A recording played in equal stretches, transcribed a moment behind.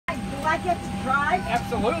I get to drive?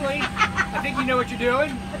 Absolutely. I think you know what you're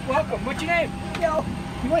doing. Welcome. What's your name? No.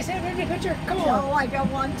 You want to stand up in the picture? Come on. No, I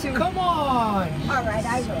don't want to. Come on. All right,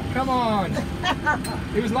 I will. Come on.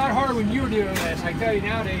 It was a lot harder when you were doing this. I tell you,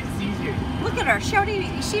 nowadays it's easier. Look at her. She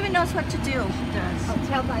even knows what to do. She does. I'll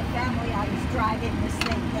tell my family I was driving this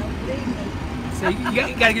thing. They'll believe me. So you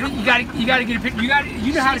gotta get a picture.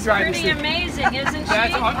 You know how to drive this thing. She's pretty amazing, isn't she?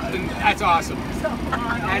 That's awesome.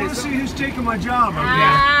 I want to see who's taking my job.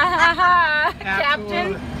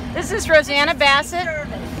 Captain, this is Rosanna Bassett.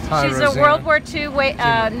 Hi, She's Rosanna. a World War II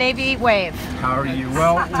Navy wave. How are you?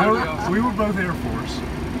 Well, we were both Air Force.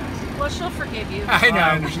 Well, she'll forgive you. I know.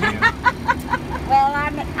 I understand. Well,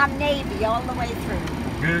 I'm Navy all the way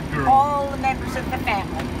through. Good girl. All the members of the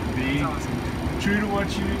family. Be true to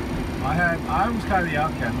what you. I was kind of the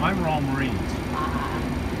outcast. Mine were all Marines.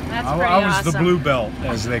 That's I pretty was awesome. the blue belt,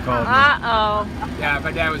 as they called me. Uh-oh. Yeah,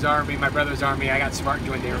 my dad was Army. My brother was Army. I got smart and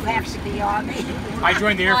joined the Air You have Force. to be Army. I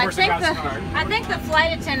joined the Air Well, Force and got smart. I think the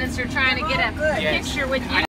flight attendants are trying to get a picture with you.